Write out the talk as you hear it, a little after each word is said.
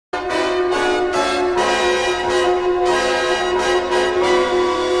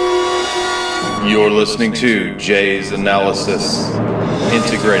You're listening to Jay's Analysis,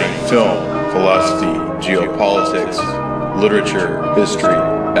 integrating film, philosophy, geopolitics, literature, history,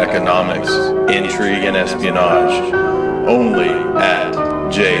 economics, intrigue, and espionage, only at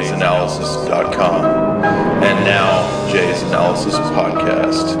jaysanalysis.com. And now, Jay's Analysis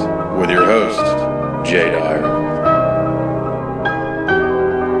Podcast, with your host, Jay Dyer.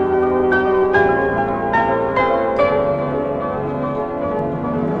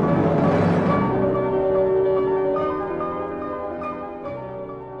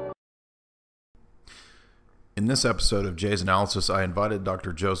 In this episode of Jay's Analysis, I invited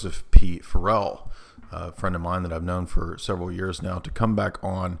Dr. Joseph P. Farrell, a friend of mine that I've known for several years now, to come back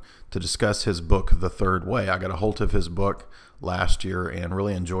on to discuss his book, The Third Way. I got a hold of his book last year and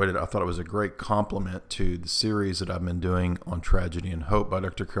really enjoyed it. I thought it was a great complement to the series that I've been doing on Tragedy and Hope by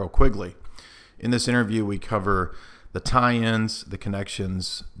Dr. Carroll Quigley. In this interview, we cover the tie-ins, the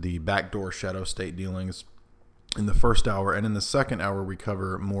connections, the backdoor shadow state dealings, in the first hour, and in the second hour we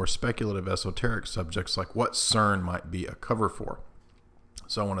cover more speculative esoteric subjects like what CERN might be a cover for.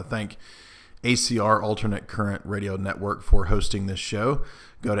 So I want to thank ACR Alternate Current Radio Network for hosting this show.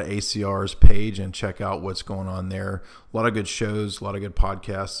 Go to ACR's page and check out what's going on there. A lot of good shows, a lot of good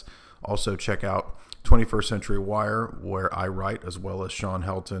podcasts. Also check out 21st Century Wire, where I write, as well as Sean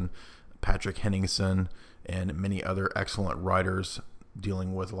Helton, Patrick Henningsen, and many other excellent writers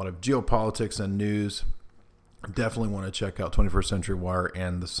dealing with a lot of geopolitics and news. Definitely want to check out 21st Century Wire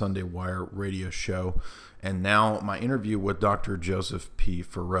and the Sunday Wire radio show. And now my interview with Dr. Joseph P.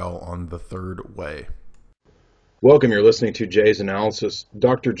 Farrell on The Third Way. Welcome. You're listening to Jay's Analysis.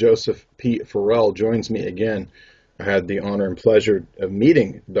 Dr. Joseph P. Farrell joins me again. I had the honor and pleasure of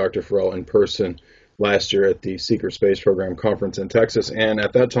meeting Dr. Farrell in person last year at the Secret Space Program Conference in Texas. And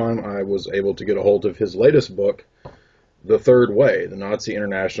at that time, I was able to get a hold of his latest book, The Third Way, the Nazi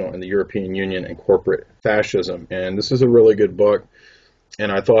International and the European Union and Corporate Fascism. And this is a really good book,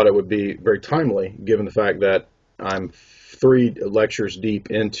 and I thought it would be very timely given the fact that I'm 3 lectures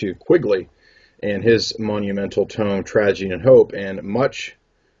deep into Quigley and his monumental tome, Tragedy and Hope, and much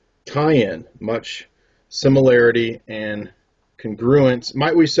tie-in, much similarity and congruence,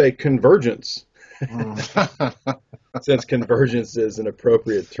 might we say convergence, since convergence is an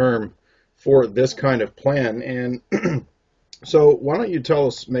appropriate term for this kind of plan. And so why don't you tell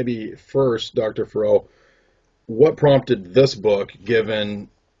us maybe first, Dr. Farrell, what prompted this book given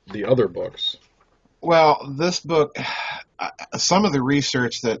the other books? Well, this book, some of the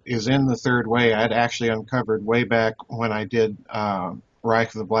research that is in The Third Way, I'd actually uncovered way back when I did Reich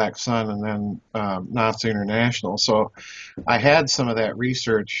of the Black Sun and then Nazi International. So I had some of that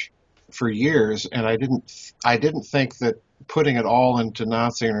research for years, and I didn't think that putting it all into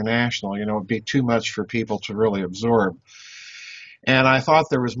Nazi International, would be too much for people to really absorb. And I thought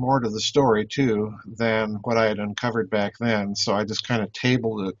there was more to the story, too, than what I had uncovered back then. So I just kind of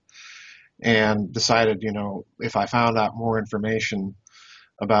tabled it and decided, if I found out more information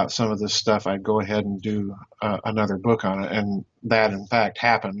about some of this stuff, I'd go ahead and do another book on it. And that, in fact,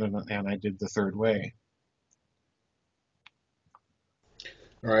 happened, and I did The Third Way.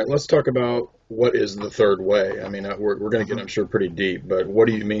 All right, let's talk about what is the third way. I mean, we're going to get, I'm sure, pretty deep, but what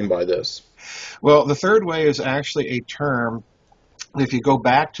do you mean by this? Well, the third way is actually a term, if you go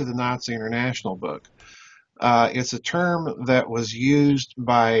back to the Nazi International book, it's a term that was used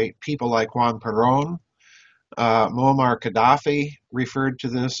by people like Juan Perón. Muammar Gaddafi referred to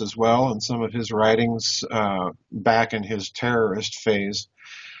this as well in some of his writings back in his terrorist phase,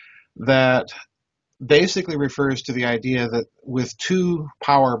 that basically refers to the idea that with 2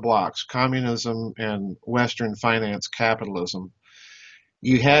 power blocks, communism and Western finance capitalism,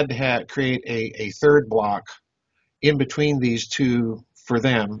 you had to create a third block in between these two, for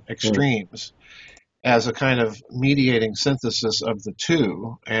them, extremes, as a kind of mediating synthesis of the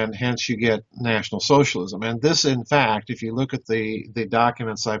two, and hence you get National Socialism. And this, in fact, if you look at the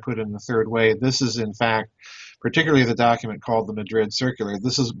documents I put in The Third Way, this is, in fact, particularly the document called the Madrid Circular,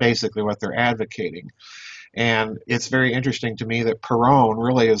 this is basically what they're advocating. And it's very interesting to me that Perón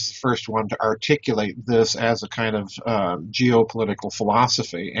really is the first one to articulate this as a kind of geopolitical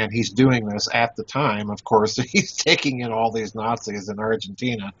philosophy. And he's doing this at the time, of course, that he's taking in all these Nazis in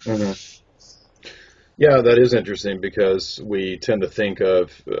Argentina. Mm-hmm. Yeah, that is interesting because we tend to think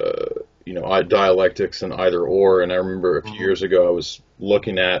of, dialectics and either or. And I remember a few years ago, I was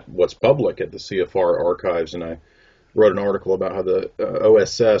looking at what's public at the CFR archives, and I wrote an article about how the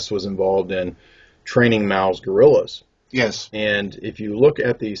OSS was involved in training Mao's guerrillas. Yes. And if you look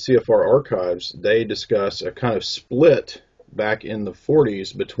at the CFR archives, they discuss a kind of split back in the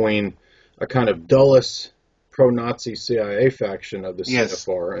 40s between a kind of Dulles pro-Nazi CIA faction of the Yes.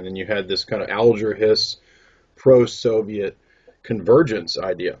 CFR, and then you had this kind of Alger-Hiss pro-Soviet convergence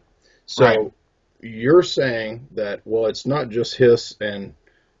idea. Right. So you're saying that, well, it's not just Hiss and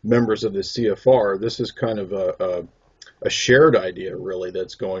members of the CFR. This is kind of a shared idea, really,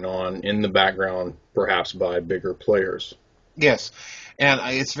 that's going on in the background, perhaps by bigger players. Yes. And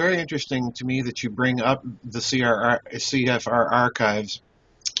it's very interesting to me that you bring up the CFR archives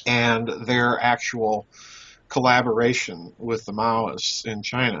and their actual collaboration with the Maoists in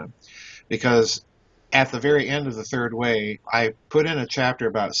China, because at the very end of the Third Way, I put in a chapter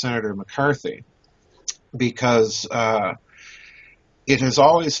about Senator McCarthy because it has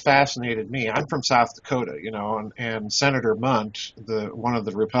always fascinated me. I'm from South Dakota, and Senator Munt, one of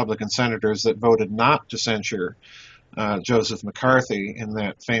the Republican senators that voted not to censure Joseph McCarthy in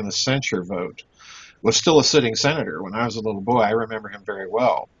that famous censure vote, was still a sitting senator when I was a little boy. I remember him very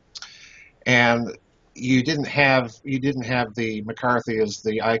well. And you didn't have the McCarthy as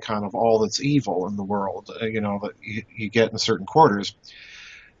the icon of all that's evil in the world, that you get in certain quarters.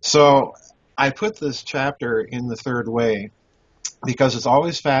 So I put this chapter in the Third Way because it's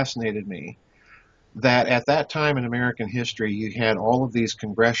always fascinated me that at that time in American history, you had all of these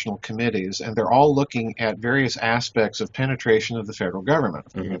congressional committees, and they're all looking at various aspects of penetration of the federal government.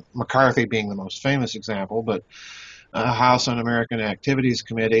 Mm-hmm. McCarthy being the most famous example, but House Un-American Activities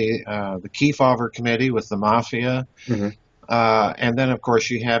Committee, the Kefauver Committee with the mafia, Mm-hmm. and then, of course,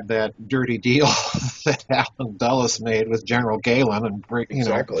 you have that dirty deal that Allen Dulles made with General Galen, and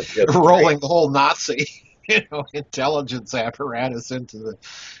Exactly. Yeah, rolling the whole Nazi intelligence apparatus into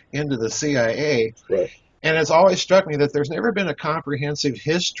the CIA. right. And it's always struck me that there's never been a comprehensive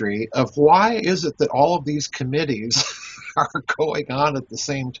history of why is it that all of these committees are going on at the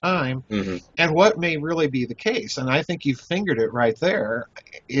same time, Mm-hmm. and what may really be the case. And I think you fingered it right there,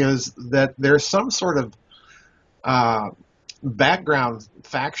 is that there's some sort of background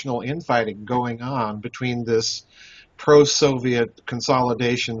factional infighting going on between this pro-Soviet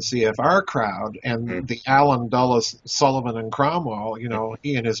consolidation CFR crowd and Mm-hmm. the Allen Dulles, Sullivan and Cromwell,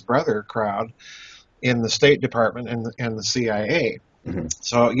 he and his brother crowd in the State Department and the CIA. Mm-hmm.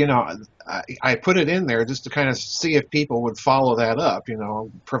 So, I put it in there just to kind of see if people would follow that up,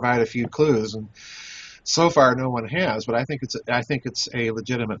 provide a few clues. And so far, no one has. But I think it's a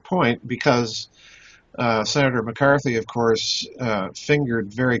legitimate point because Senator McCarthy, of course,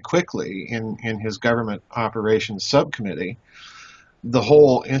 fingered very quickly in his government operations subcommittee the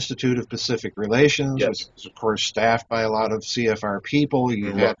whole Institute of Pacific Relations, Yes. which is, of course, staffed by a lot of CFR people.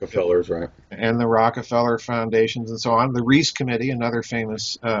 You had Rockefellers, right? And the Rockefeller Foundations and so on. The Reese Committee, another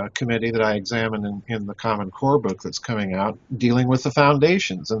famous committee that I examine in the Common Core book that's coming out, dealing with the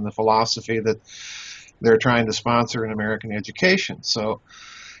foundations and the philosophy that they're trying to sponsor in American education. So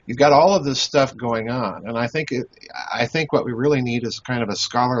you've got all of this stuff going on, and I think what we really need is kind of a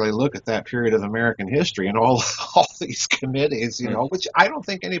scholarly look at that period of American history and all these committees, which I don't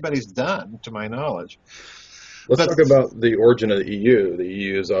think anybody's done, to my knowledge. Let's talk about the origin of the EU. The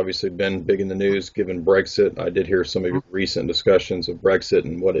EU has obviously been big in the news given Brexit. I did hear some of your recent discussions of Brexit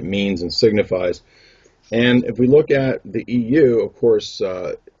and what it means and signifies. And if we look at the EU, of course,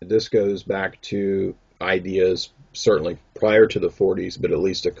 this goes back to ideas certainly prior to the 40s, but at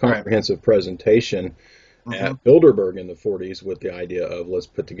least a comprehensive presentation at Bilderberg in the 40s with the idea of let's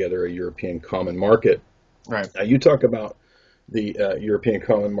put together a European common market. Right. Now, you talk about the European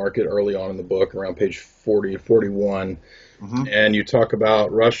common market early on in the book, around page 40 to 41, and you talk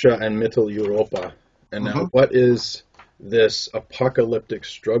about Russia and Mitteleuropa. And now, what is this apocalyptic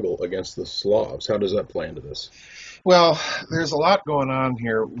struggle against the Slavs? How does that play into this? Well, there's a lot going on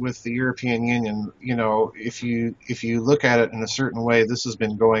here with the European Union. If you look at it in a certain way, this has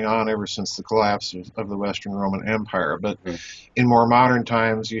been going on ever since the collapse of the Western Roman Empire. But in more modern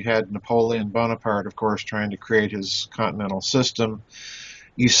times, you had Napoleon Bonaparte, of course, trying to create his continental system.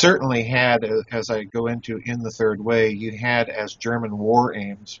 You certainly had, as I go into in the Third Way, you had as German war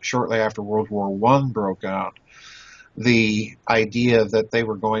aims shortly after World War I broke out, the idea that they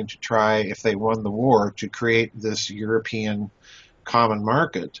were going to try, if they won the war, to create this European common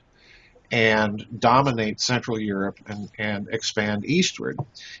market and dominate Central Europe and expand eastward.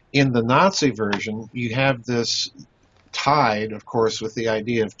 In the Nazi version, you have this tied, of course, with the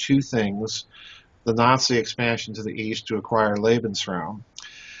idea of two things: the Nazi expansion to the east to acquire Lebensraum.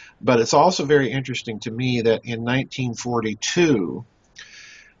 But it's also very interesting to me that in 1942,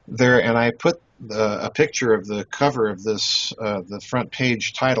 and I put a picture of the cover of this, the front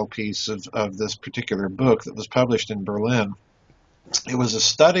page title piece of this particular book that was published in Berlin. It was a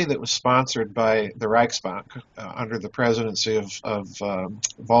study that was sponsored by the Reichsbank under the presidency of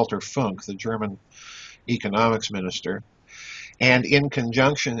Walter Funk, the German economics minister, and in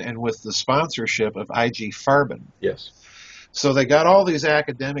conjunction and with the sponsorship of I.G. Farben. Yes. So they got all these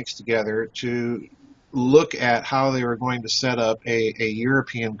academics together to look at how they were going to set up a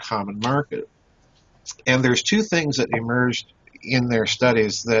European common market. And there's two things that emerged in their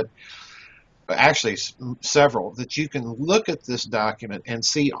studies, that actually several, that you can look at this document and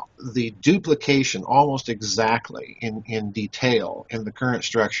see the duplication almost exactly in detail in the current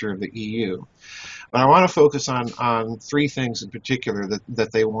structure of the EU. But I want to focus on three things in particular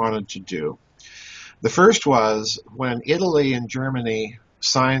that they wanted to do. The first was when Italy and Germany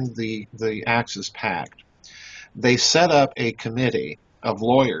signed the Axis Pact, they set up a committee of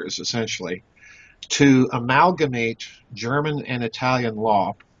lawyers, essentially, to amalgamate German and Italian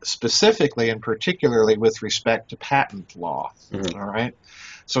law, specifically and particularly with respect to patent law. Mm-hmm. All right.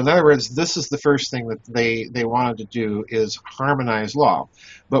 So in other words, this is the first thing that they wanted to do, is harmonize law.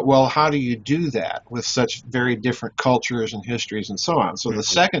 But, well, how do you do that with such very different cultures and histories and so on? So mm-hmm. The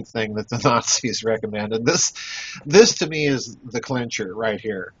second thing that the Nazis recommended, this to me is the clincher right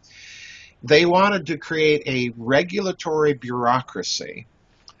here. They wanted to create a regulatory bureaucracy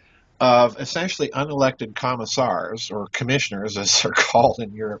of essentially unelected commissars, or commissioners as they're called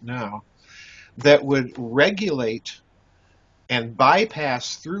in Europe now, that would regulate and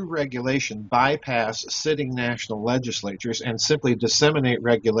bypass sitting national legislatures and simply disseminate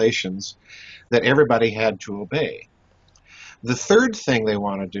regulations that everybody had to obey. The third thing they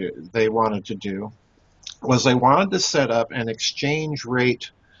wanted to do was they wanted to set up an exchange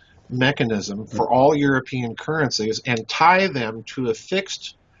rate mechanism for all European currencies and tie them to a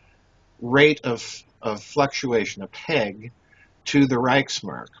fixed rate of fluctuation, a peg, to the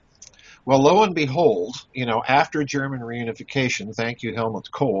Reichsmark. Well, lo and behold, after German reunification, thank you,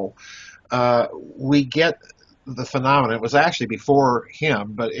 Helmut Kohl, we get the phenomenon. It was actually before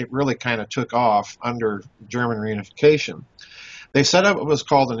him, but it really kind of took off under German reunification. They set up what was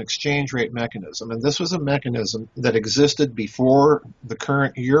called an exchange rate mechanism, and this was a mechanism that existed before the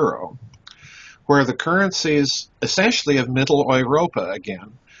current euro, where the currencies, essentially of Middle Europa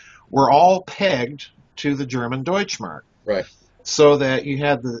again, were all pegged to the German Deutschmark. Right. So that you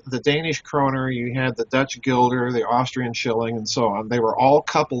had the Danish kroner, you had the Dutch guilder, the Austrian shilling, and so on. They were all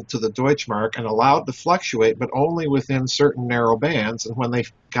coupled to the Deutschmark and allowed to fluctuate, but only within certain narrow bands. And when they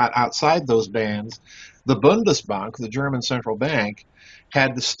got outside those bands, the Bundesbank, the German central bank,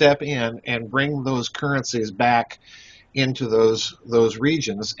 had to step in and bring those currencies back into those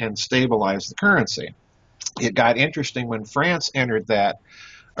regions and stabilize the currency. It got interesting when France entered that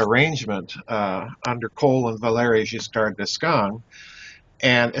arrangement under Kohl and Valéry Giscard d'Estaing,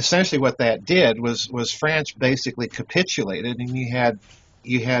 and essentially what that did was France basically capitulated, and you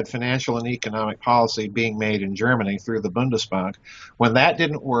had financial and economic policy being made in Germany through the Bundesbank. When that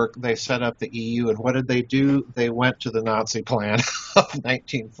didn't work, they set up the EU, and what did they do? They went to the Nazi plan of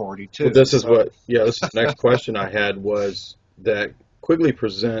 1942. Well, this is the next question I had, was that Quigley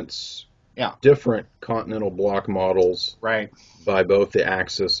presents different continental bloc models, right, by both the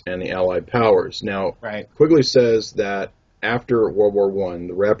Axis and the Allied powers. Now, right. Quigley says that after World War I,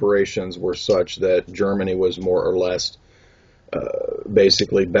 the reparations were such that Germany was more or less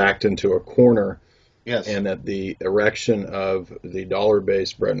basically backed into a corner, yes, and that the erection of the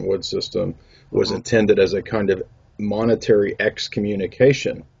dollar-based Bretton Woods system was intended as a kind of monetary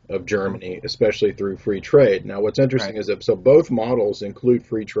excommunication of Germany, especially through free trade. Now, what's interesting is that both models include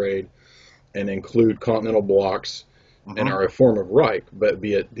free trade and include continental blocks and are a form of Reich, but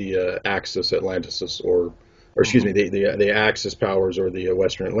be it the Axis Atlanticist or excuse me, the Axis powers or the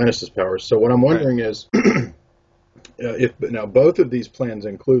Western Atlanticist powers. So what I'm wondering is, if now both of these plans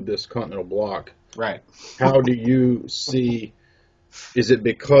include this continental bloc, right? How do you see? Is it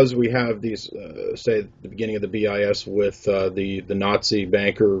because we have these, say, at the beginning of the BIS with the Nazi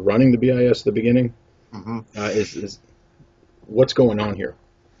banker running the BIS at the beginning? Is what's going on here?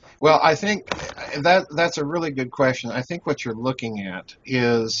 Well, I think that's a really good question. I think what you're looking at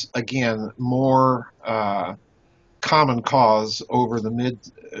is, again, more common cause over the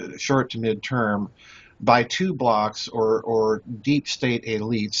short to mid-term by two blocs or deep state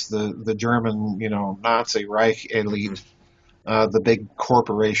elites, the German, Nazi Reich elite, the big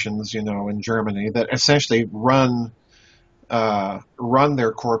corporations, in Germany that essentially run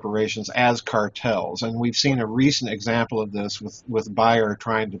their corporations as cartels, and we've seen a recent example of this with Dyer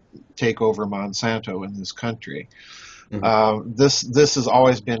trying to take over Monsanto in this country. This has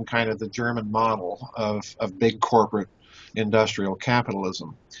always been kind of the German model of big corporate industrial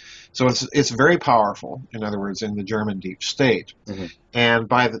capitalism. So it's very powerful, in other words, in the German deep state. And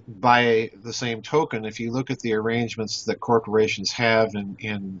by the same token, if you look at the arrangements that corporations have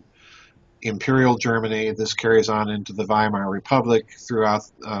in Imperial Germany. This carries on into the Weimar Republic throughout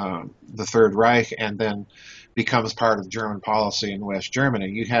the Third Reich, and then becomes part of German policy in West Germany.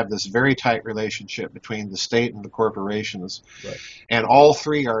 You have this very tight relationship between the state and the corporations, Right. and all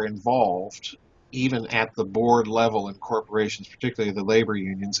three are involved, even at the board level in corporations, particularly the labor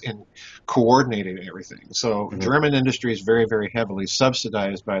unions, in coordinating everything. So German industry is very, very heavily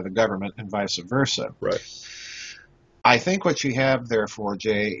subsidized by the government and vice versa. Right. I think what you have, therefore,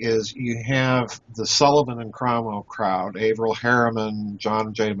 Jay, is you have the Sullivan and Cromwell crowd, Averell Harriman,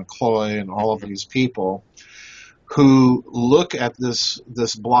 John J. McCloy, and all of these people who look at this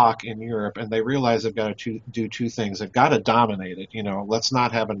block in Europe and they realize they've got to do two things. They've got to dominate it. Let's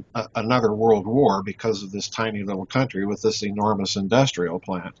not have another world war because of this tiny little country with this enormous industrial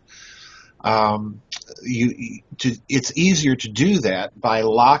plant. It's easier to do that by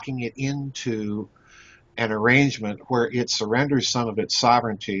locking it into an arrangement where it surrenders some of its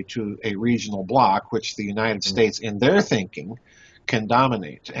sovereignty to a regional bloc, which the United States, in their thinking, can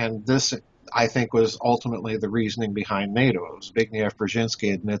dominate. And this, I think, was ultimately the reasoning behind NATO. Zbigniew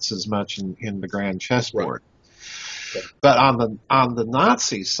Brzezinski admits as much in the Grand Chessboard. Right. But on the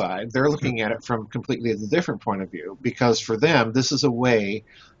Nazi side, they're looking at it from completely a different point of view, because for them, this is a way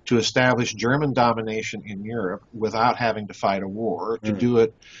to establish German domination in Europe without having to fight a war, to do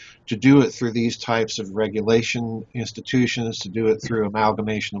it through these types of regulation institutions, to do it through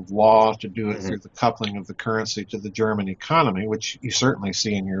amalgamation of law, to do it through the coupling of the currency to the German economy, which you certainly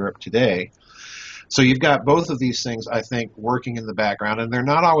see in Europe today. So you've got both of these things, I think, working in the background, and they're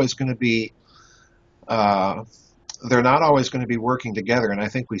not always going to be working together, and I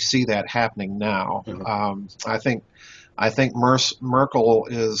think we see that happening now. I think Merkel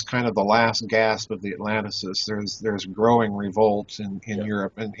is kind of the last gasp of the Atlanticist. There's growing revolt in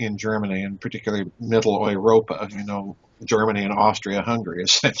Europe and in Germany, and particularly Middle Europa, Germany and Austria-Hungary,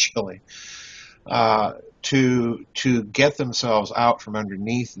 essentially, to get themselves out from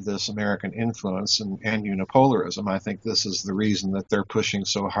underneath this American influence and unipolarism. I think this is the reason that they're pushing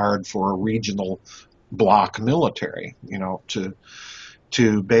so hard for a regional bloc military,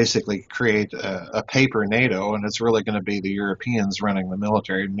 to basically create a paper NATO, and it's really going to be the Europeans running the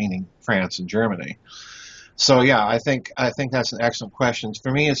military, meaning France and Germany. So yeah, I think that's an excellent question. For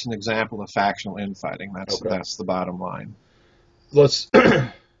me, it's an example of factional infighting. That's the bottom line. Let's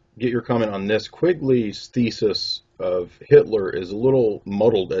get your comment on this. Quigley's thesis of Hitler is a little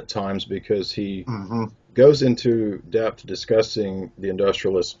muddled at times because he goes into depth discussing the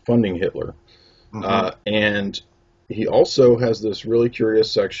industrialists funding Hitler, and he also has this really curious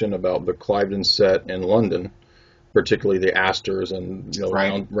section about the Cliveden set in London, particularly the Astors and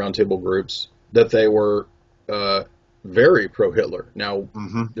round table groups, that they were very pro-Hitler. Now,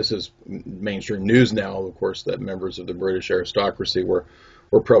 this is mainstream news now, of course, that members of the British aristocracy were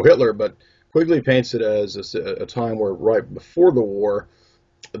pro-Hitler, but Quigley paints it as a time where right before the war,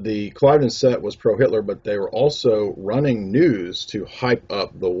 the Cliveden set was pro-Hitler, but they were also running news to hype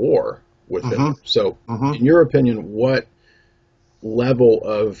up the war with him. So, in your opinion, what level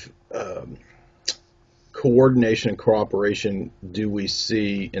of coordination and cooperation do we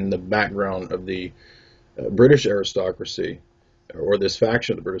see in the background of the British aristocracy, or this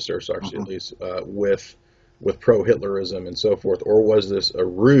faction of the British aristocracy at least, with pro-Hitlerism and so forth, or was this a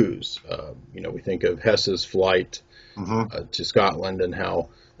ruse? We think of Hess's flight to Scotland and how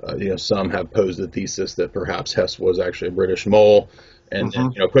some have posed the thesis that perhaps Hess was actually a British mole. And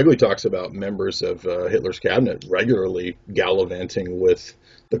Quigley talks about members of Hitler's cabinet regularly gallivanting with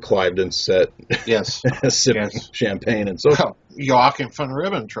the Cliveden set, sipping champagne and so forth. Joachim von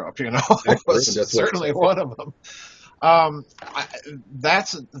Ribbentrop, was certainly one of them.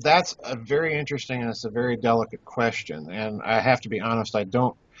 That's a very interesting and it's a very delicate question. And I have to be honest, I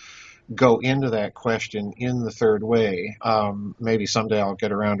don't go into that question in the third way. Maybe someday I'll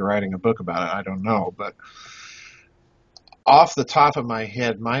get around to writing a book about it. I don't know, but off the top of my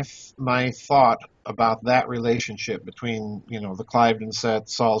head, my thought about that relationship between the Cliveden set,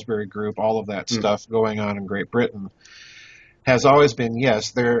 Salisbury Group, all of that stuff going on in Great Britain has always been,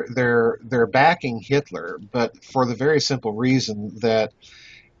 yes, they're backing Hitler, but for the very simple reason that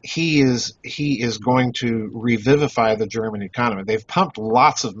he is going to revivify the German economy. They've pumped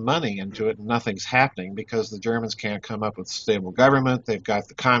lots of money into it and nothing's happening because the Germans can't come up with a stable government. They've got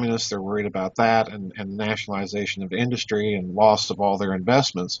the communists, they're worried about that, and nationalization of industry and loss of all their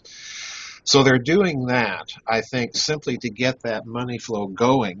investments. So they're doing that, I think, simply to get that money flow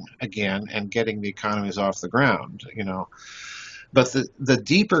going again and getting the economies off the ground, But the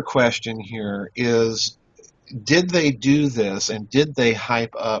deeper question here is, did they do this and did they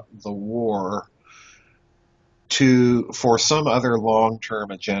hype up the war for some other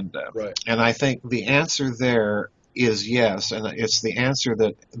long-term agenda. Right. And I think the answer there is yes, and it's the answer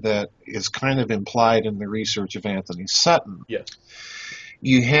that is kind of implied in the research of Anthony Sutton. Yes.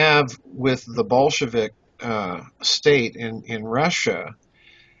 You have with the Bolshevik state in Russia,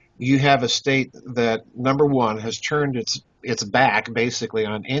 you have a state that, number one, has turned its back basically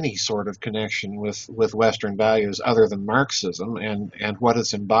on any sort of connection with Western values other than Marxism, and what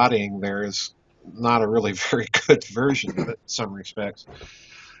it's embodying there is not a really very good version of it in some respects.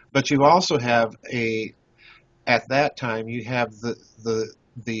 But you also have at that time, you have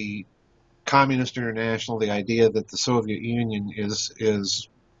the Communist International, the idea that the Soviet Union is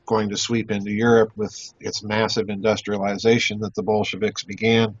going to sweep into Europe with its massive industrialization that the Bolsheviks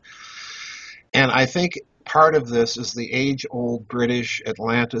began. And I think part of this is the age-old British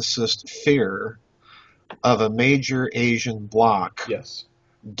Atlanticist fear of a major Asian bloc Yes.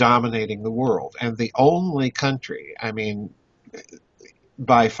 dominating the world. And the only country, I mean,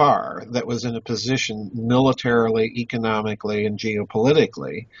 by far, that was in a position militarily, economically, and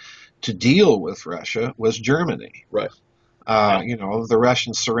geopolitically to deal with Russia was Germany. Right. The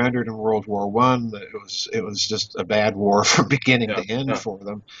Russians surrendered in World War I. It was just a bad war from beginning to end for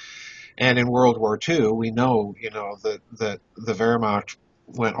them. And in World War II, we know, that the Wehrmacht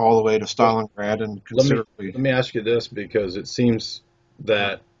went all the way to Stalingrad and considerably. Let me ask you this, because it seems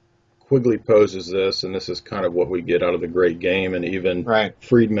that Quigley poses this, and this is kind of what we get out of the Great Game, and even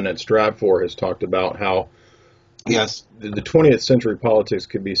Friedman at Stratfor has talked about how the 20th century politics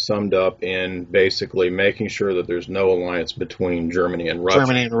could be summed up in basically making sure that there's no alliance between Germany and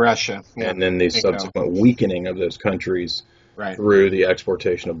Russia. And then the subsequent weakening of those countries through the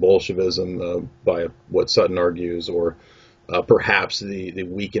exportation of Bolshevism by what Sutton argues, or perhaps the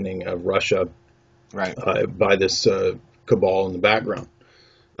weakening of Russia by this cabal in the background.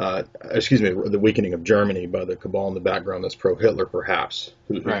 The weakening of Germany by the cabal in the background that's pro-Hitler, perhaps,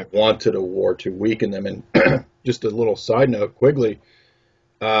 who wanted a war to weaken them. And just a little side note, Quigley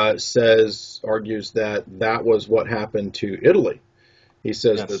argues that was what happened to Italy. He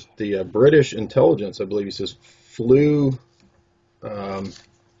says that the British intelligence, I believe he says, flew...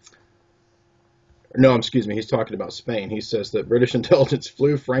 he's talking about Spain. He says that British intelligence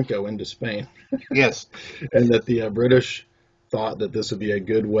flew Franco into Spain. Yes. And that the British thought that this would be a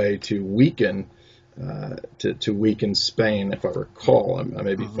good way to weaken Spain, if I recall. I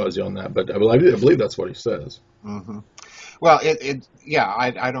may be fuzzy on that, but I believe that's what he says. Mm-hmm. Well,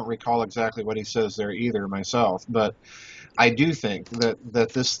 I don't recall exactly what he says there either myself, but I do think that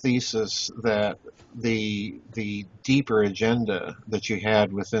this thesis that the deeper agenda that you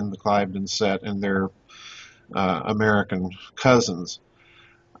had within the Cliveden set and their American cousins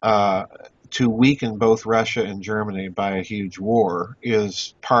to weaken both Russia and Germany by a huge war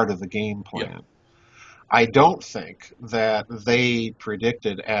is part of the game plan. Yeah. I don't think that they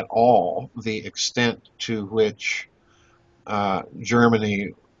predicted at all the extent to which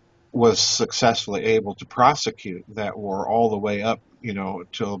Germany was successfully able to prosecute that war all the way up,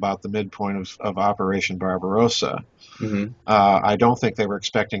 till about the midpoint of Operation Barbarossa. Mm-hmm. I don't think they were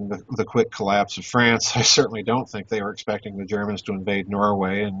expecting the quick collapse of France. I certainly don't think they were expecting the Germans to invade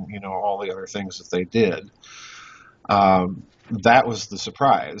Norway and, all the other things that they did. That was the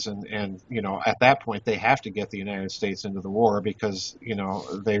surprise. And, at that point, they have to get the United States into the war because,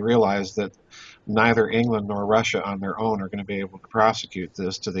 they realize that neither England nor Russia on their own are going to be able to prosecute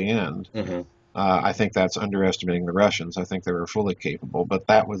this to the end. Mm-hmm. I think that's underestimating the Russians. I think they were fully capable, but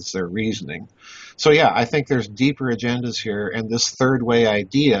that was their reasoning. So, I think there's deeper agendas here, and this third way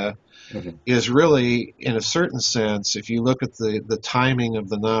idea is really, in a certain sense, if you look at the timing of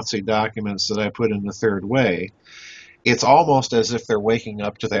the Nazi documents that I put in the third way, it's almost as if they're waking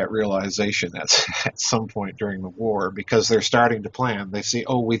up to that realization at some point during the war, because they're starting to plan. They see,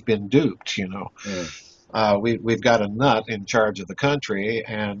 we've been duped, we've got a nut in charge of the country,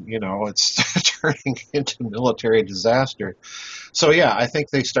 and, it's turning into military disaster. So, I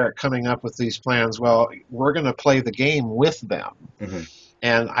think they start coming up with these plans. Well, we're going to play the game with them. Mm-hmm.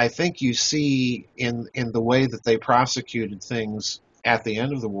 And I think you see in the way that they prosecuted things at the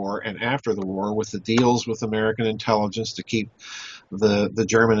end of the war and after the war, with the deals with American intelligence to keep the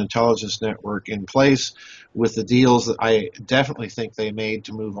German intelligence network in place, with the deals that I definitely think they made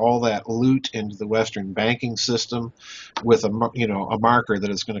to move all that loot into the Western banking system, with a marker that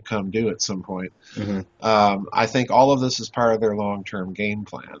it's going to come due at some point. Mm-hmm. I think all of this is part of their long-term game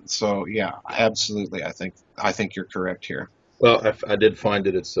plan. So absolutely, I think you're correct here. Well, I did find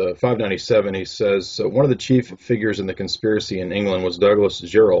it. It's 597. He says, one of the chief figures in the conspiracy in England was Douglas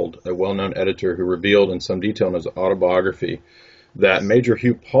Jerrold, a well-known editor who revealed in some detail in his autobiography that Major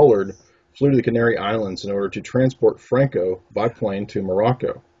Hugh Pollard flew to the Canary Islands in order to transport Franco by plane to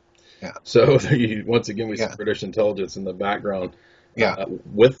Morocco. Yeah. So once again, we see Yeah. British intelligence in the background Yeah.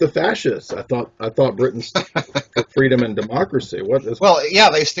 with the fascists. I thought Britain stood for freedom and democracy. What is Well, yeah,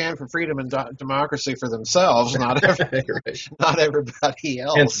 they stand for freedom and democracy for not right? not everybody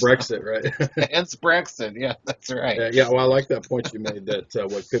Hence else. Brexit, right? Hence Brexit. Yeah, that's right. Yeah, well, I like that point you made that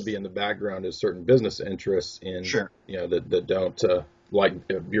what could be in the background is certain business interests in Sure. that don't like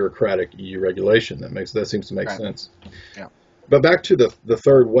bureaucratic EU regulation. That seems to make Right. sense. Yeah. But back to the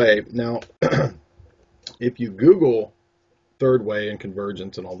third way. Now, if you Google third way and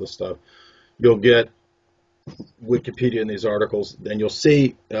convergence and all this stuff, you'll get Wikipedia in these articles, then you'll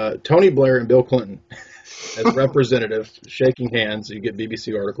see Tony Blair and Bill Clinton as representatives shaking hands. You get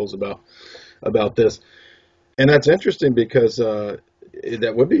BBC articles about this, and that's interesting because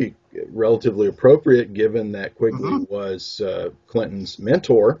that would be relatively appropriate given that Quigley Mm-hmm. was Clinton's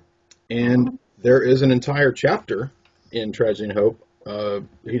mentor, and there is an entire chapter in Tragedy and Hope.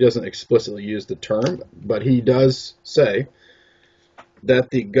 He doesn't explicitly use the term, but he does say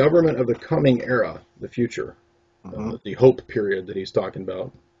that the government of the coming era, the future, the hope period that he's talking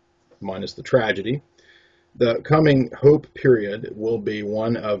about, minus the tragedy, the coming hope period will be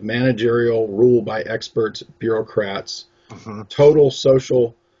one of managerial rule by experts, bureaucrats, total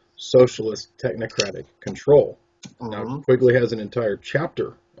socialist technocratic control. Now, Quigley has an entire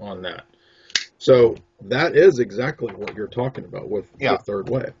chapter on that. So that is exactly what you're talking about with the third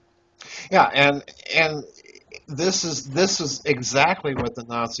way. Yeah, and this is exactly what the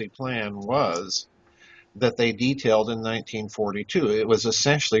Nazi plan was that they detailed in 1942. It was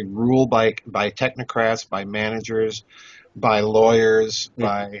essentially rule by technocrats, by managers, by lawyers,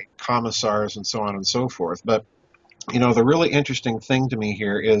 by commissars, and so on and so forth. But the really interesting thing to me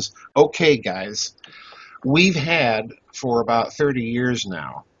here is, okay, guys, we've had for about 30 years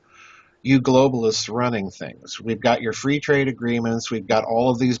now you globalists running things. We've got your free trade agreements. We've got all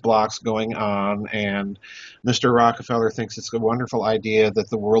of these blocks going on. And Mr. Rockefeller thinks it's a wonderful idea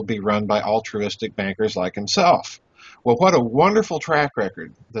that the world be run by altruistic bankers like himself. Well, what a wonderful track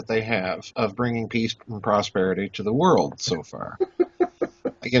record that they have of bringing peace and prosperity to the world so far.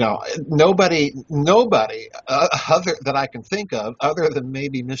 Nobody other that I can think of, other than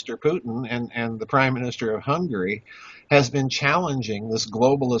maybe Mr. Putin and the Prime Minister of Hungary, has been challenging this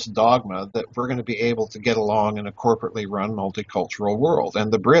globalist dogma that we're going to be able to get along in a corporately run multicultural world. And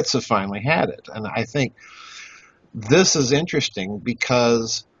the Brits have finally had it. And I think this is interesting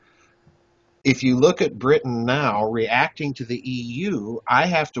because if you look at Britain now reacting to the EU, I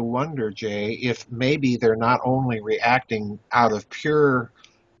have to wonder, Jay, if maybe they're not only reacting out of pure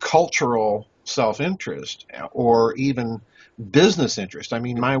cultural self-interest or even business interest. I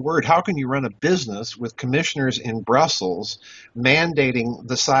mean, my word, how can you run a business with commissioners in Brussels mandating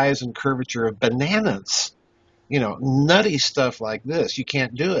the size and curvature of bananas? Nutty stuff like this. You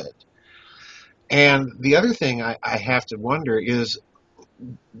can't do it. And the other thing I have to wonder is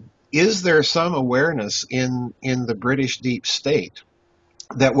there some awareness in the British deep state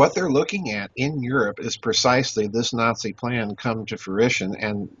that what they're looking at in Europe is precisely this Nazi plan come to fruition,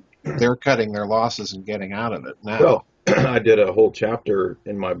 and they're cutting their losses and getting out of it now? Well, I did a whole chapter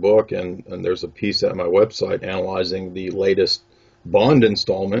in my book, and there's a piece at my website analyzing the latest Bond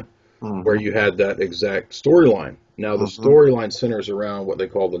installment where you had that exact storyline. Now, the storyline centers around what they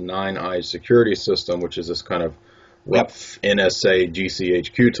call the Nine-Eyes security system, which is this kind of rough NSA,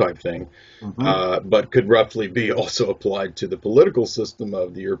 GCHQ type thing, but could roughly be also applied to the political system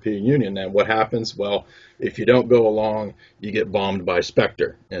of the European Union. And what happens? Well, if you don't go along, you get bombed by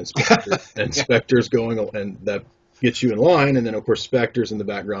Spectre, and Spectre's going, and that gets you in line. And then, of course, Spectre's in the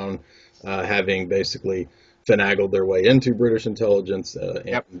background, having basically finagled their way into British intelligence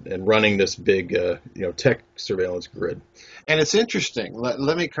and running this big, tech surveillance grid. And it's interesting.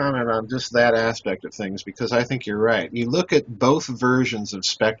 Let me comment on just that aspect of things, because I think you're right. You look at both versions of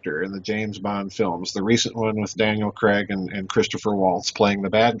Spectre in the James Bond films, the recent one with Daniel Craig and Christopher Waltz playing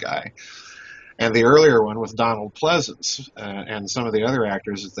the bad guy, and the earlier one with Donald Pleasance and some of the other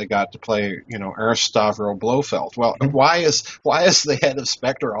actors that they got to play, Ernst Stavro Blofeld. Well, why is the head of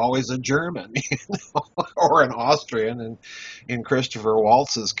Spectre always a German, or an Austrian in Christopher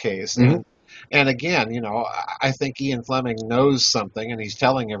Waltz's case? And again, I think Ian Fleming knows something, and he's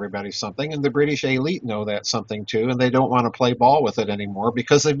telling everybody something, and the British elite know that something too, and they don't want to play ball with it anymore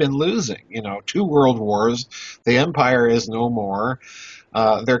because they've been losing. 2 world wars, the empire is no more.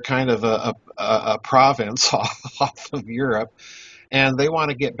 They're kind of a province off of Europe, and they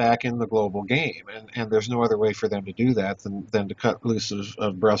want to get back in the global game. And there's no other way for them to do that than to cut loose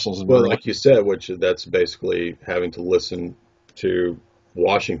of Brussels and Well, Berlin. like you said, that's basically having to listen to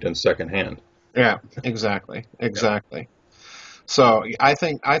Washington secondhand. Yeah, exactly, exactly. So I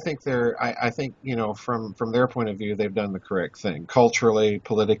think from their point of view, they've done the correct thing culturally,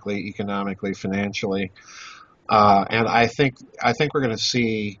 politically, economically, financially, and I think we're going to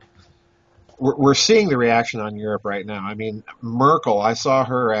see. We're seeing the reaction on Europe right now. I mean, Merkel. I saw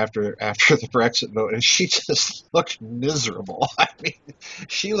her after the Brexit vote, and she just looked miserable. I mean,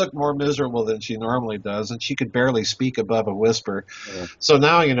 she looked more miserable than she normally does, and she could barely speak above a whisper. Yeah. So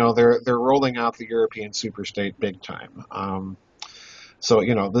now, they're rolling out the European superstate big time. So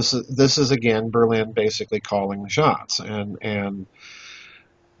this is again Berlin basically calling the shots, and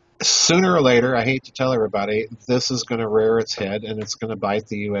sooner or later, I hate to tell everybody, this is going to rear its head and it's going to bite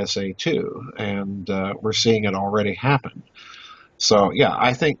the USA too, and we're seeing it already happen. So yeah,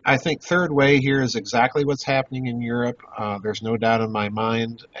 I think third way here is exactly what's happening in Europe. There's no doubt in my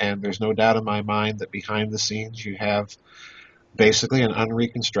mind, and there's no doubt in my mind that behind the scenes you have basically an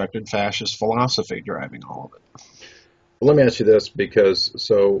unreconstructed fascist philosophy driving all of it. Let me ask you this, because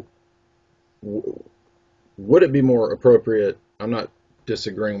would it be more appropriate? I'm not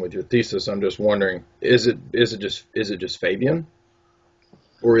disagreeing with your thesis. I'm just wondering: is it just Fabian,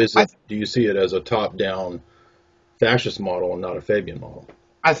 or I do you see it as a top-down fascist model and not a Fabian model?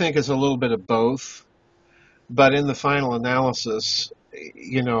 I think it's a little bit of both. But in the final analysis,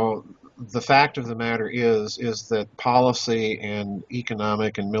 the fact of the matter is that policy and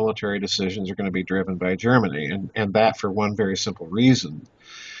economic and military decisions are going to be driven by Germany, and that for one very simple reason.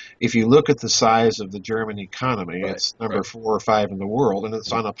 If you look at the size of the German economy, Right, it's number right. 4 or 5 in the world, and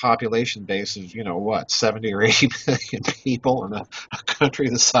it's on a population base of, 70 or 80 million people in a country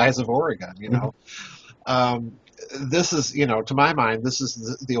the size of Oregon. Um, this is, to my mind, this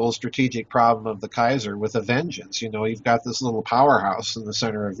is the old strategic problem of the Kaiser with a vengeance. You've got this little powerhouse in the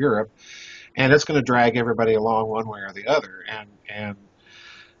center of Europe, and it's going to drag everybody along one way or the other. And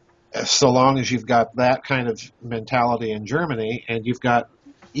so long as you've got that kind of mentality in Germany, and you've got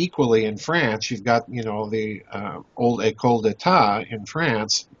equally in France, you've got the old École d'État in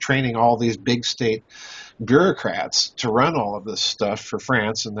France training all these big state bureaucrats to run all of this stuff for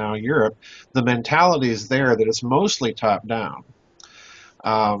France and now Europe. The mentality is there that it's mostly top down.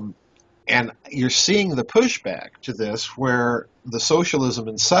 And you're seeing the pushback to this where the socialism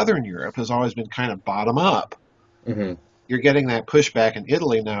in Southern Europe has always been kind of bottom up. Hmm. You're getting that pushback in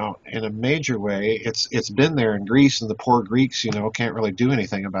Italy now in a major way. It's been there in Greece, and the poor Greeks, can't really do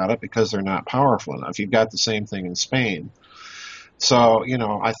anything about it because they're not powerful enough. You've got the same thing in Spain. So,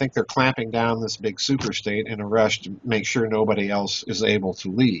 I think they're clamping down this big superstate in a rush to make sure nobody else is able to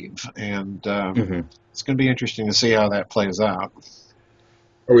leave. And Hmm. it's going to be interesting to see how that plays out.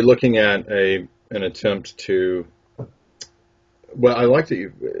 Are we looking at an attempt to? Well, I like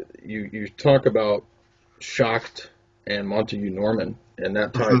that you talk about Schacht and Montague Norman, and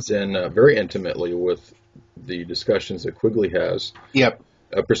that Mhm. ties in very intimately with the discussions that Quigley has, Yep,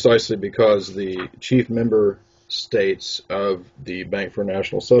 precisely because the chief member states of the Bank for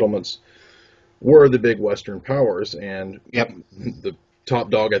National Settlements were the big Western powers, and yep, the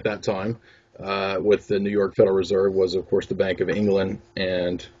top dog at that time, with the New York Federal Reserve, was of course the Bank of England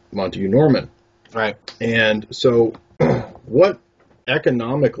and Montague Norman. right. And so, what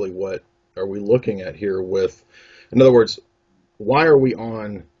what are we looking at here with, in other words, why are we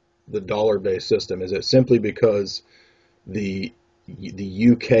on the dollar-based system? Is it simply because the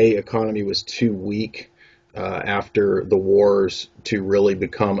UK economy was too weak after the wars to really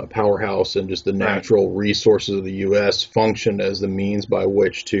become a powerhouse, and just the Right. natural resources of the US functioned as the means by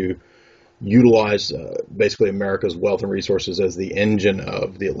which to utilize basically America's wealth and resources as the engine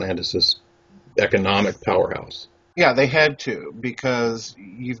of the Atlantis' economic powerhouse? Yeah, they had to because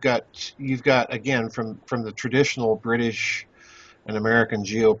you've got again from the traditional British and American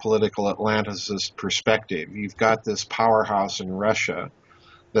geopolitical Atlanticist perspective, you've got this powerhouse in Russia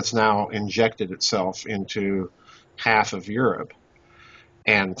that's now injected itself into half of Europe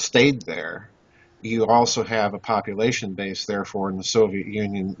and stayed there. You also have a population base, therefore, in the Soviet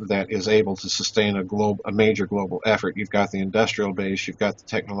Union that is able to sustain a major global effort. You've got the industrial base, you've got the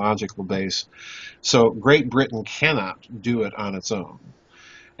technological base. So Great Britain cannot do it on its own,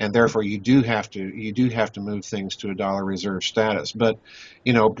 and therefore you do have to move things to a dollar reserve status. But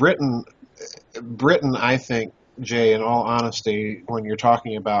Britain, I think, Jay, in all honesty, when you're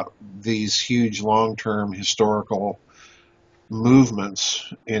talking about these huge long-term historical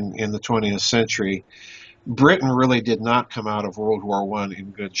movements in the 20th century, Britain really did not come out of World War One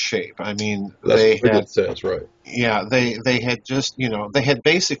in good shape. I mean, That's what Quigley says, right? yeah, they had just, they had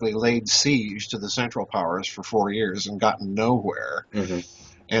basically laid siege to the Central Powers for 4 years and gotten nowhere, Hmm.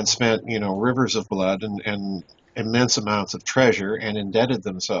 and spent, rivers of blood and immense amounts of treasure and indebted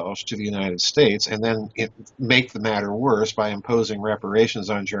themselves to the United States, and then make the matter worse by imposing reparations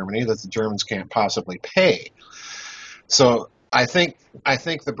on Germany that the Germans can't possibly pay. So I think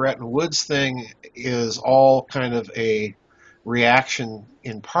the Bretton Woods thing is all kind of a reaction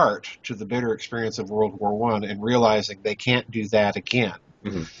in part to the bitter experience of World War One and realizing they can't do that again.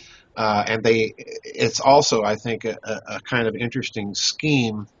 Mm-hmm. It's also, I think, a kind of interesting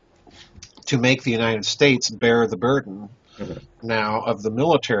scheme to make the United States bear the burden now of the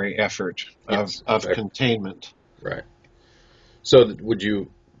military effort of containment. Right. So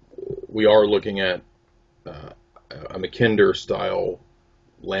we are looking at a Mackinder style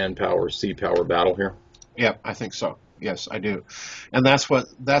land power, sea power battle here? Yeah, I think so. Yes, I do. And that's what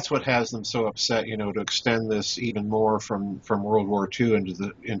has them so upset, to extend this even more from World War II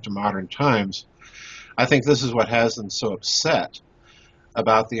into modern times. I think this is what has them so upset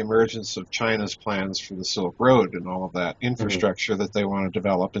about the emergence of China's plans for the Silk Road and all of that infrastructure that they want to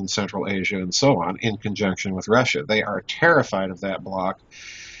develop in Central Asia and so on in conjunction with Russia. They are terrified of that bloc,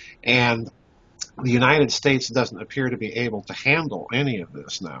 and the United States doesn't appear to be able to handle any of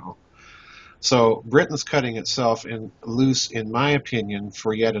this now. So Britain's cutting itself loose, in my opinion,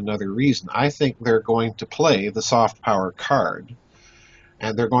 for yet another reason. I think they're going to play the soft power card,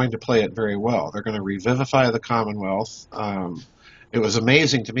 and they're going to play it very well. They're going to revivify the Commonwealth. It was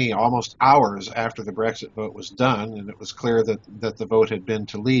amazing to me, almost hours after the Brexit vote was done, and it was clear that the vote had been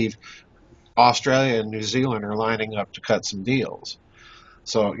to leave, Australia and New Zealand are lining up to cut some deals.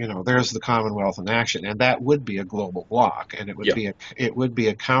 So, there's the Commonwealth in action, and that would be a global bloc, and it would be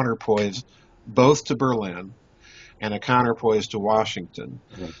a counterpoise both to Berlin and a counterpoise to Washington.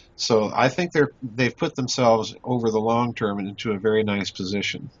 Mm-hmm. So I think they've put themselves over the long term into a very nice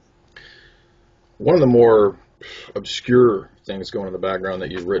position. One of the more obscure things going in the background that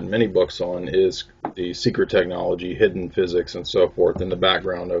you've written many books on is the secret technology, hidden physics, and so forth in the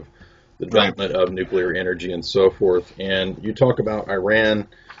background of the development of nuclear energy and so forth. And you talk about Iran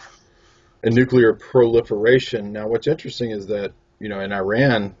and nuclear proliferation. Now, what's interesting is that, in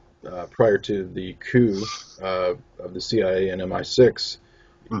Iran, prior to the coup of the CIA and MI6,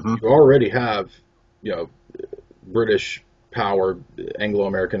 you already have, British power,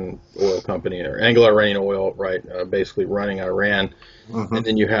 Anglo-American oil company, or Anglo-Iranian oil, right, basically running Iran. And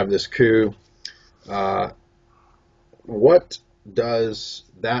then you have this coup. What does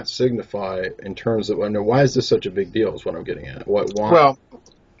that signify in terms of, why is this such a big deal is what I'm getting at. Why? Well,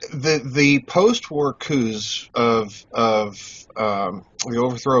 the post-war coups of the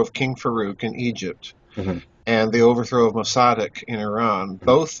overthrow of King Farouk in Egypt and the overthrow of Mossadegh in Iran,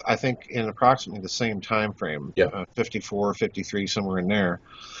 both, I think, in approximately the same time frame, 54, 53, somewhere in there.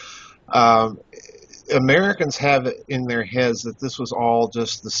 Americans have it in their heads that this was all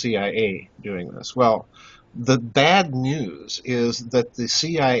just the CIA doing this. Well, the bad news is that the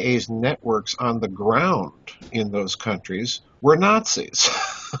CIA's networks on the ground in those countries were Nazis.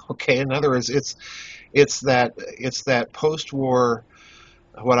 Okay, in other words, it's that post-war,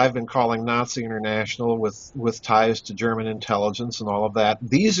 what I've been calling Nazi International with ties to German intelligence and all of that.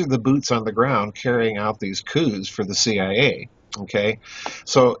 These are the boots on the ground carrying out these coups for the CIA. Okay,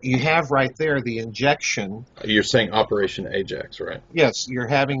 so you have right there the injection. You're saying Operation Ajax, right? Yes, you're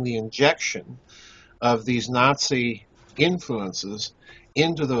having the injection of these Nazi influences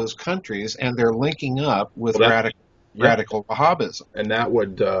into those countries, and they're linking up with radical Wahhabism. And that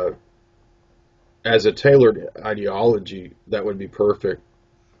would, as a tailored ideology, that would be perfect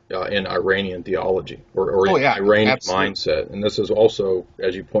in Iranian theology or Iranian mindset. And this is also,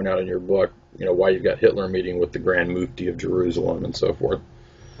 as you point out in your book, why you've got Hitler meeting with the Grand Mufti of Jerusalem and so forth.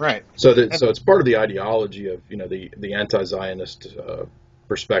 Right. So it's part of the ideology of the anti-Zionist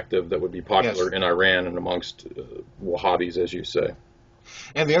perspective that would be popular in Iran and amongst Wahhabis, as you say.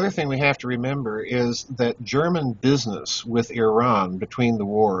 And the other thing we have to remember is that German business with Iran between the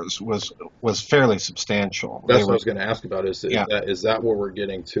wars was fairly substantial. That's what I was going to ask about. Is that where we're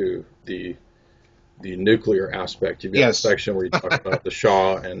getting to the nuclear aspect? You've got a section where you talk about the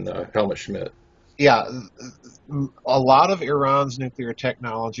Shah and Helmut Schmidt. Yeah, a lot of Iran's nuclear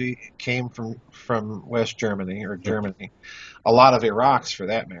technology came from West Germany or Germany. A lot of Iraq's, for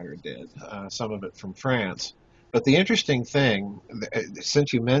that matter, did. Some of it from France. But the interesting thing,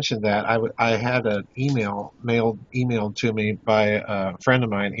 since you mentioned that, I had an emailed to me by a friend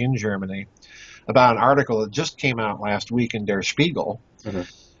of mine in Germany about an article that just came out last week in Der Spiegel,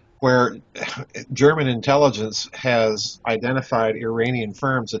 where German intelligence has identified Iranian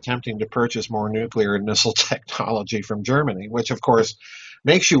firms attempting to purchase more nuclear and missile technology from Germany, which, of course,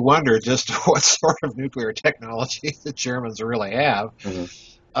 makes you wonder just what sort of nuclear technology the Germans really have.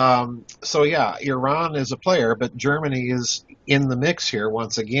 So yeah, Iran is a player, but Germany is in the mix here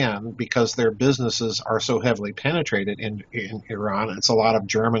once again because their businesses are so heavily penetrated in Iran. It's a lot of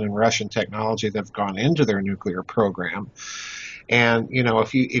German and Russian technology that have gone into their nuclear program. And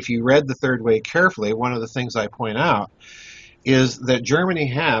if you read the Third Way carefully, one of the things I point out is that Germany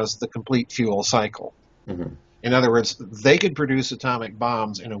has the complete fuel cycle. Mm-hmm. In other words, they could produce atomic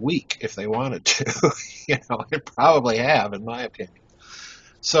bombs in a week if they wanted to. They probably have, in my opinion.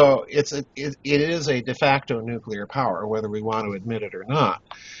 So it is a de facto nuclear power, whether we want to admit it or not.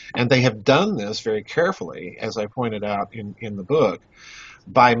 And they have done this very carefully, as I pointed out in the book,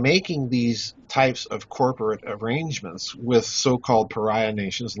 by making these types of corporate arrangements with so-called pariah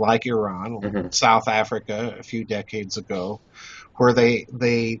nations like Iran, Mm-hmm. South Africa a few decades ago, where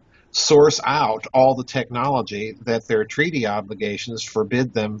they source out all the technology that their treaty obligations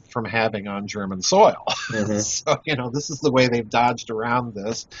forbid them from having on German soil. Mm-hmm. So, this is the way they've dodged around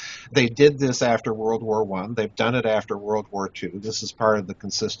this. They did this after World War I. They've done it after World War II. This is part of the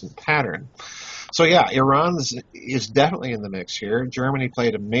consistent pattern. So, yeah, Iran is definitely in the mix here. Germany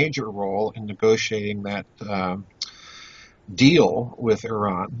played a major role in negotiating that deal with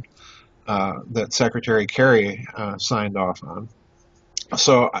Iran that Secretary Kerry signed off on.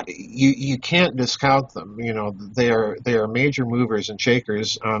 So you can't discount them. They are major movers and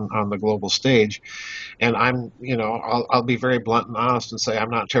shakers on the global stage, and I'll be very blunt and honest and say I'm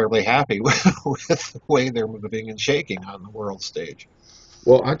not terribly happy with the way they're moving and shaking on the world stage.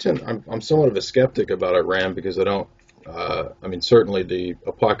 Well, I'm somewhat of a skeptic about Iran because I don't. I mean, certainly the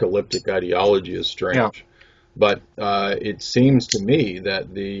apocalyptic ideology is Yeah, strange, but it seems to me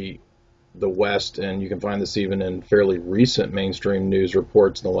that the West, and you can find this even in fairly recent mainstream news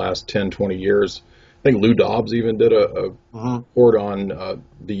reports in the last 10, 20 years. I think Lou Dobbs even did a hmm report on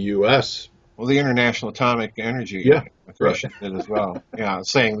the U.S. well, the International Atomic Energy Yeah, right. Commission did as well. Yeah,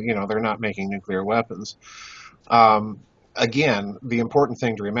 saying they're not making nuclear weapons. Um, Again, the important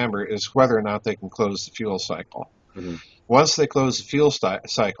thing to remember is whether or not they can close the fuel cycle. Hmm. Once they close the fuel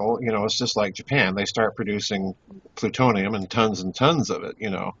cycle, it's just like Japan. They start producing plutonium and tons of it,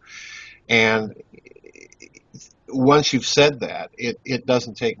 And once you've said that, it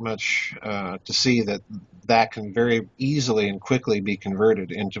doesn't take much to see that can very easily and quickly be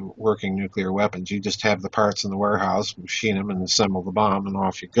converted into working nuclear weapons. You just have the parts in the warehouse, machine them, and assemble the bomb, and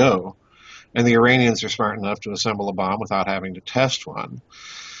off you go. And the Iranians are smart enough to assemble a bomb without having to test one.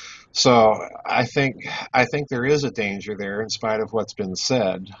 So I think there is a danger there, in spite of what's been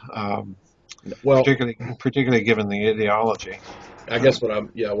said, Well, particularly given the ideology. I guess what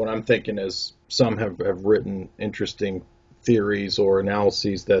I'm thinking is some have written interesting theories or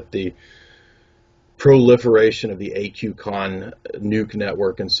analyses that the proliferation of the AQCon nuke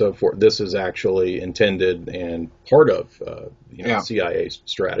network and so forth. This is actually intended and part of Yeah. CIA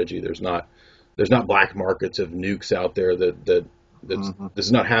strategy. There's not black markets of nukes out there that's hmm this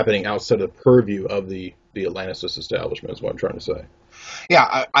is not happening outside of the purview of the Atlanticist establishment. Is what I'm trying to say.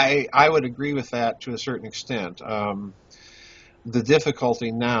 Yeah, I would agree with that to a certain extent. The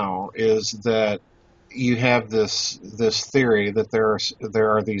difficulty now is that you have this theory that there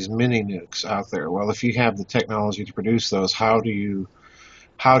are these mini nukes out there. Well, if you have the technology to produce those, how do you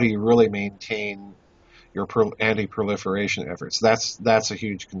really maintain your anti-proliferation efforts? That's a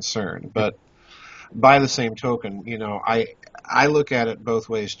huge concern. But by the same token, I look at it both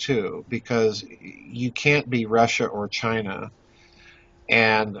ways too, because you can't be Russia or China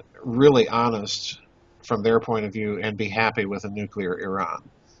and really honest from their point of view and be happy with a nuclear Iran.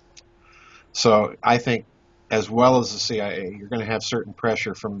 So I think, as well as the CIA, you're going to have certain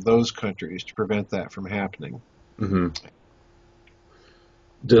pressure from those countries to prevent that from happening. Hmm.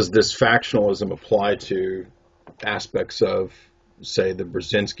 Does this factionalism apply to aspects of, say, the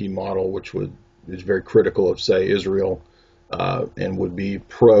Brzezinski model, which is very critical of, say, Israel, and would be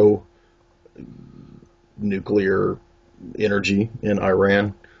pro nuclear energy in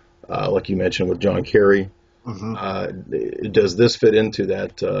Iran, like you mentioned with John Kerry? hmm Does this fit into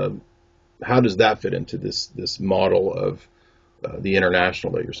that? How does that fit into this model of the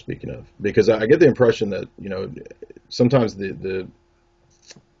international that you're speaking of? Because I get the impression that sometimes the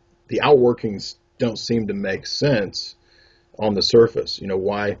outworkings don't seem to make sense on the surface.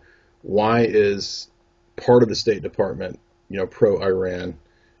 Why is part of the State Department pro Iran,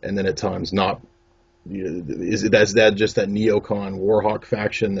 and then at times not? Is that just that neocon warhawk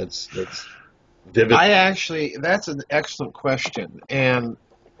faction that's vivid? That's an excellent question, and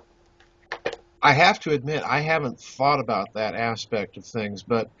I have to admit I haven't thought about that aspect of things.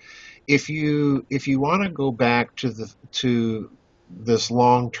 But if you want to go back to this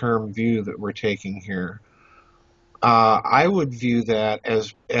long-term view that we're taking here, I would view that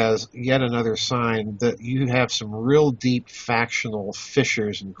as yet another sign that you have some real deep factional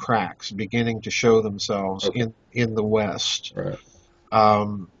fissures and cracks beginning to show themselves in the West. Right.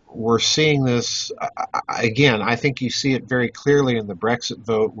 We're seeing this again. I think you see it very clearly in the Brexit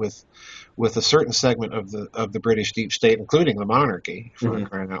vote with a certain segment of the British deep state, including the monarchy, for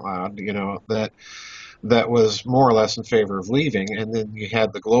crying out loud. That was more or less in favor of leaving, and then you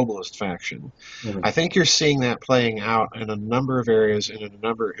had the globalist faction. I think you're seeing that playing out in a number of areas and in a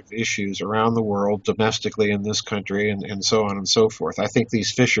number of issues around the world, domestically in this country, and so on and so forth. I think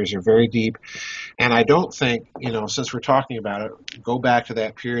these fissures are very deep, and I don't think, since we're talking about it, go back to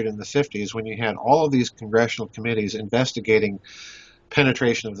that period in the 50s when you had all of these congressional committees investigating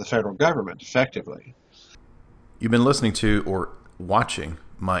penetration of the federal government effectively. You've been listening to or watching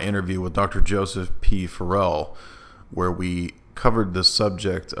my interview with Dr. Joseph P. Farrell, where we covered the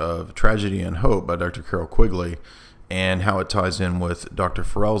subject of Tragedy and Hope by Dr. Carol Quigley and how it ties in with Dr.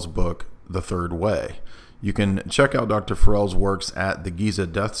 Farrell's book, The Third Way. You can check out Dr. Farrell's works at the Giza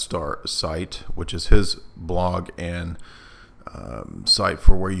Death Star site, which is his blog and site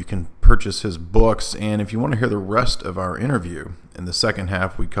for where you can purchase his books. And if you want to hear the rest of our interview, in the second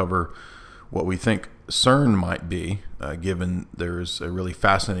half we cover what we think CERN might be, given there's a really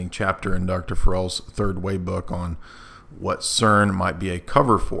fascinating chapter in Dr. Farrell's Third Way book on what CERN might be a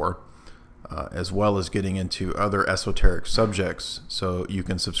cover for, as well as getting into other esoteric subjects. So you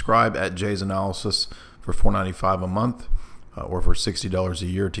can subscribe at Jay's Analysis for $4.95 a month or for $60 a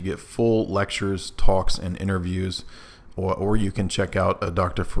year to get full lectures, talks, and interviews. Or you can check out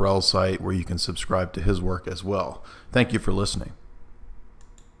Dr. Farrell's site where you can subscribe to his work as well. Thank you for listening.